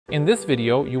In this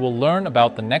video, you will learn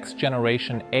about the next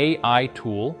generation AI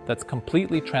tool that's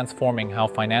completely transforming how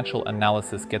financial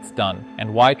analysis gets done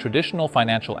and why traditional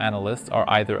financial analysts are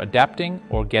either adapting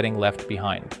or getting left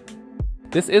behind.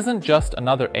 This isn't just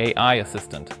another AI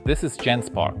assistant, this is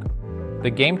Genspark, the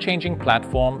game-changing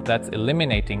platform that's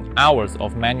eliminating hours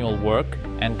of manual work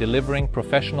and delivering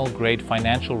professional-grade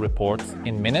financial reports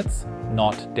in minutes,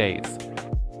 not days.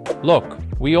 Look,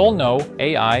 we all know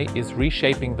AI is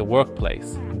reshaping the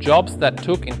workplace. Jobs that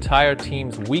took entire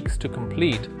teams weeks to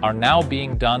complete are now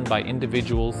being done by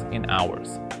individuals in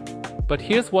hours. But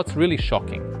here's what's really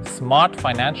shocking. Smart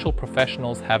financial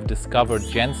professionals have discovered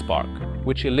Genspark,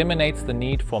 which eliminates the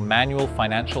need for manual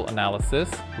financial analysis,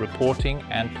 reporting,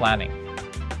 and planning.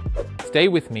 Stay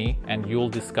with me and you'll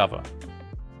discover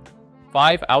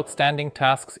 5 outstanding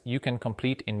tasks you can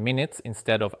complete in minutes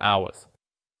instead of hours.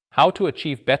 How to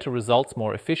achieve better results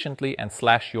more efficiently and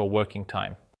slash your working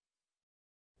time.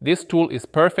 This tool is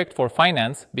perfect for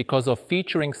finance because of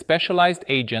featuring specialized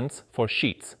agents for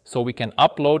sheets, so we can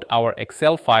upload our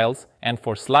Excel files, and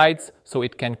for slides, so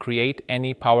it can create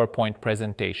any PowerPoint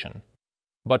presentation.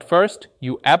 But first,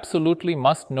 you absolutely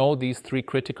must know these 3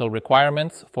 critical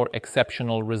requirements for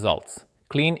exceptional results.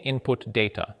 Clean input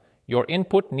data. Your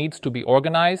input needs to be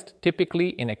organized, typically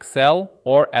in Excel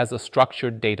or as a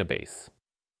structured database.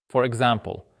 For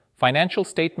example, financial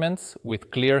statements with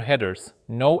clear headers,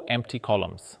 no empty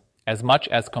columns, as much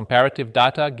as comparative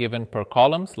data given per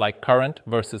columns like current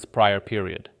versus prior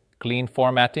period. Clean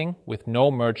formatting with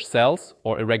no merged cells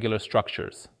or irregular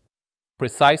structures.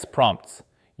 Precise prompts.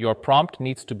 Your prompt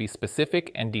needs to be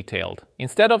specific and detailed.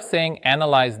 Instead of saying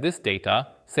analyze this data,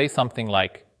 say something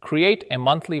like create a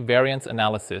monthly variance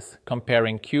analysis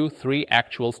comparing Q3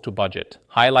 actuals to budget,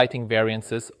 highlighting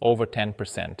variances over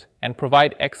 10%, and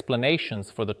provide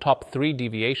explanations for the top 3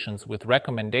 deviations with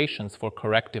recommendations for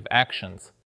corrective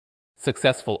actions.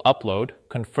 Successful upload.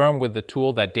 Confirm with the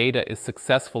tool that data is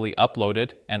successfully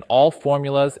uploaded and all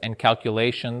formulas and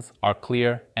calculations are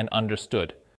clear and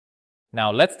understood.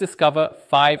 Now let's discover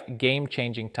 5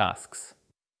 game-changing tasks.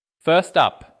 First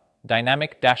up,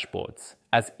 dynamic dashboards.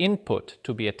 As input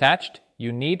to be attached,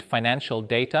 you need financial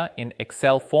data in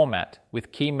Excel format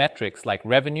with key metrics like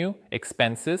revenue,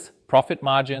 expenses, profit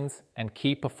margins, and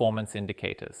key performance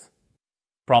indicators.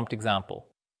 Prompt example.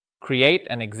 Create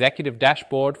an executive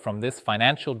dashboard from this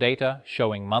financial data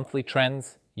showing monthly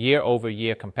trends,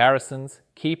 year-over-year comparisons,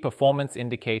 key performance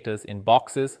indicators in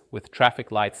boxes with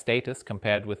traffic light status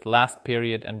compared with last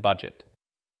period and budget.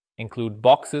 Include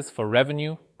boxes for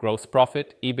revenue, gross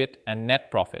profit, EBIT, and net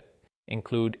profit.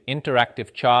 Include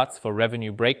interactive charts for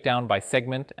revenue breakdown by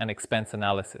segment and expense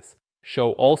analysis.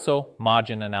 Show also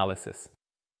margin analysis.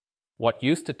 What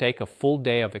used to take a full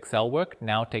day of Excel work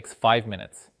now takes 5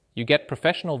 minutes. You get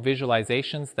professional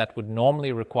visualizations that would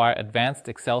normally require advanced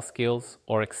Excel skills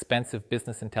or expensive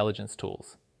business intelligence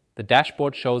tools. The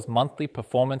dashboard shows monthly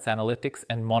performance analytics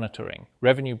and monitoring,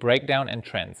 revenue breakdown and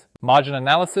trends, margin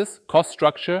analysis, cost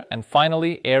structure, and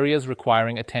finally areas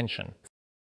requiring attention.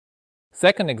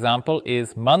 Second example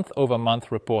is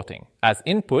month-over-month reporting. As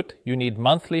input, you need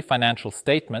monthly financial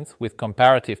statements with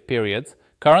comparative periods,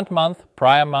 current month,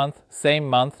 prior month, same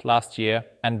month last year,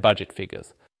 and budget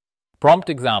figures. Prompt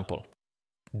example.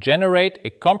 Generate a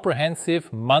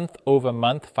comprehensive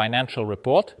month-over-month financial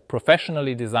report,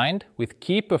 professionally designed, with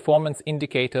key performance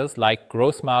indicators like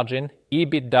gross margin,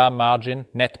 EBITDA margin,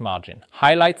 net margin.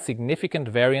 Highlight significant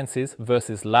variances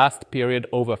versus last period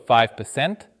over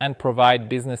 5% and provide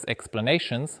business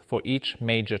explanations for each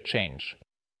major change.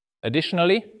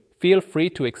 Additionally, feel free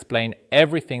to explain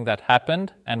everything that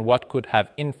happened and what could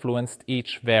have influenced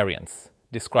each variance.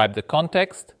 Describe the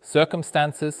context,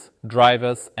 circumstances,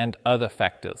 drivers, and other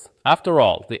factors. After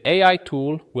all, the AI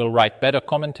tool will write better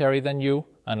commentary than you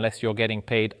unless you're getting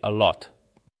paid a lot.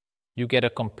 You get a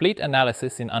complete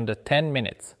analysis in under 10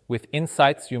 minutes with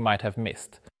insights you might have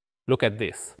missed. Look at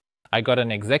this. I got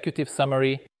an executive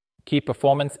summary, key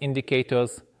performance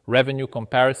indicators, revenue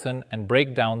comparison and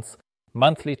breakdowns,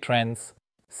 monthly trends,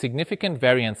 significant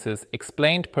variances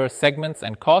explained per segments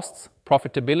and costs,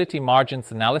 profitability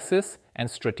margins analysis, and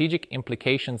strategic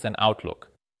implications and outlook.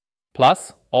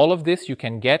 Plus, all of this you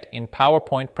can get in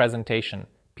PowerPoint presentation,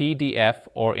 PDF,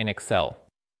 or in Excel.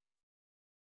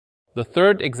 The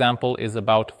third example is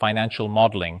about financial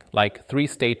modeling, like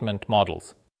 3-statement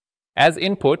models. As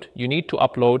input, you need to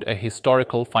upload a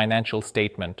historical financial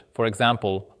statement, for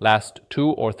example, last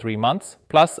 2 or 3 months,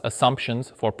 plus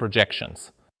assumptions for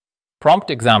projections. Prompt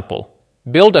example.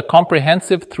 Build a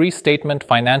comprehensive 3-statement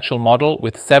financial model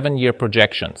with 7-year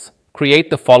projections. Create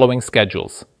the following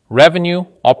schedules: revenue,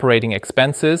 operating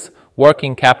expenses,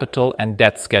 working capital, and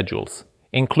debt schedules.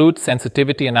 Include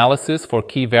sensitivity analysis for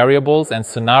key variables and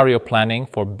scenario planning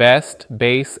for best,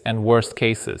 base, and worst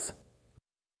cases.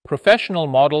 Professional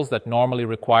models that normally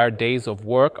require days of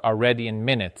work are ready in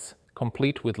minutes,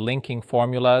 complete with linking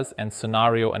formulas and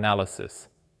scenario analysis.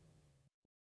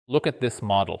 Look at this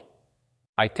model.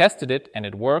 I tested it and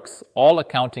it works. All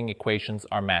accounting equations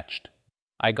are matched.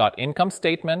 I got income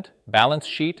statement, balance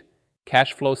sheet,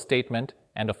 cash flow statement,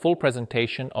 and a full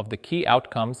presentation of the key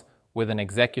outcomes with an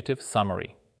executive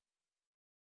summary.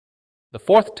 The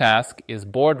fourth task is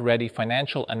board-ready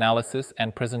financial analysis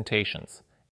and presentations.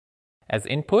 As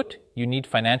input, you need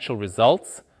financial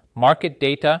results, market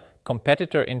data,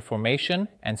 competitor information,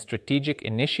 and strategic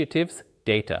initiatives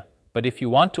data. But if you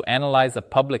want to analyze a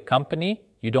public company,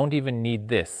 you don't even need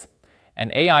this.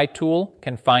 An AI tool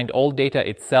can find all data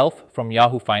itself from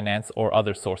Yahoo Finance or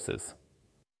other sources.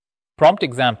 Prompt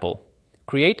example: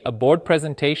 create a board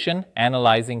presentation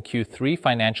analyzing Q3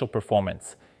 financial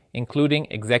performance, including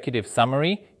executive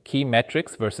summary, key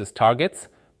metrics versus targets,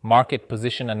 market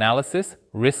position analysis,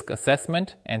 risk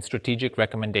assessment, and strategic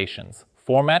recommendations.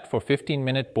 Format for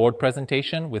 15-minute board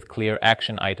presentation with clear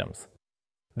action items.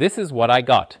 This is what I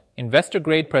got: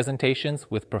 investor-grade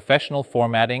presentations with professional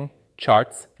formatting,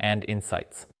 charts, and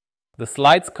insights. The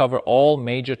slides cover all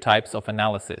major types of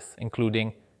analysis,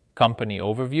 including company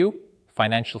overview,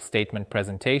 financial statement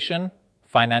presentation,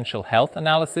 financial health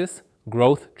analysis,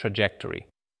 growth trajectory.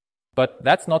 But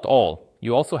that's not all.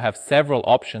 You also have several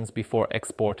options before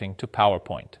exporting to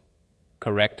PowerPoint.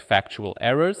 Correct factual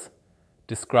errors,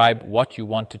 describe what you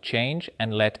want to change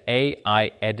and let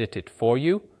AI edit it for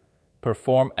you,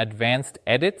 perform advanced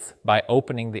edits by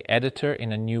opening the editor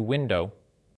in a new window.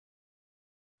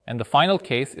 And the final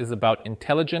case is about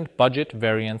intelligent budget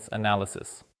variance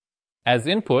analysis. As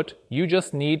input, you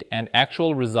just need an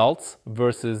actual results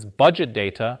versus budget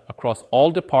data across all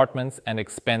departments and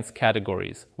expense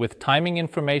categories, with timing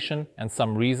information and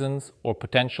some reasons or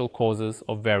potential causes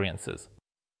of variances.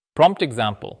 Prompt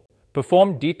example: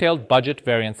 perform detailed budget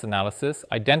variance analysis,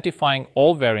 identifying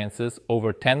all variances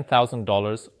over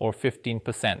 $10,000 or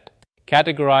 15%.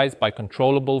 Categorize by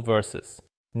controllable versus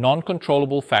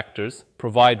non-controllable factors,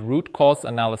 provide root cause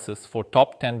analysis for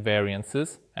top 10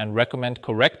 variances, and recommend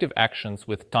corrective actions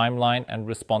with timeline and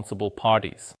responsible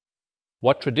parties.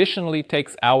 What traditionally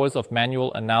takes hours of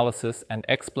manual analysis and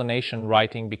explanation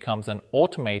writing becomes an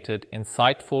automated,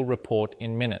 insightful report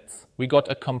in minutes. We got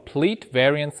a complete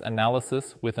variance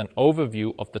analysis with an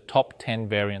overview of the top 10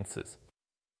 variances.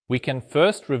 We can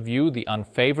first review the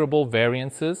unfavorable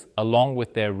variances along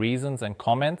with their reasons and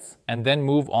comments, and then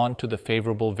move on to the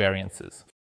favorable variances.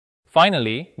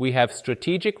 Finally, we have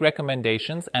strategic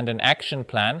recommendations and an action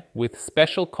plan with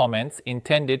special comments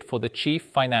intended for the Chief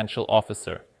Financial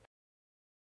Officer.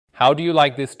 How do you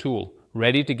like this tool?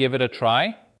 Ready to give it a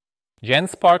try?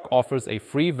 Genspark offers a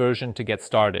free version to get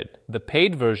started. The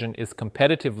paid version is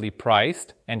competitively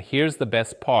priced, and here's the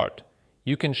best part: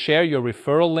 you can share your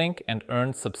referral link and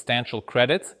earn substantial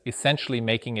credits, essentially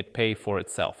making it pay for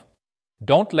itself.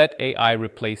 Don't let AI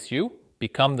replace you.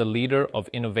 Become the leader of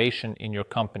innovation in your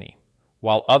company.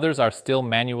 While others are still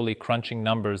manually crunching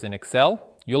numbers in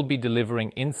Excel, you'll be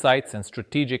delivering insights and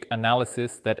strategic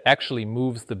analysis that actually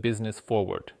moves the business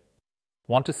forward.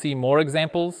 Want to see more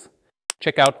examples?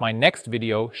 Check out my next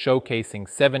video showcasing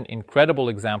 7 incredible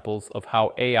examples of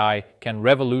how AI can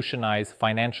revolutionize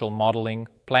financial modeling,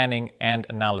 planning, and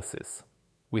analysis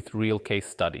with real case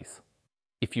studies.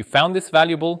 If you found this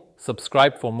valuable,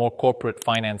 subscribe for more corporate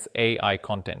finance AI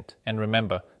content. And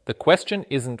remember, the question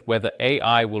isn't whether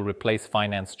AI will replace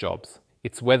finance jobs.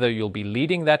 It's whether you'll be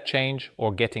leading that change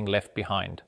or getting left behind.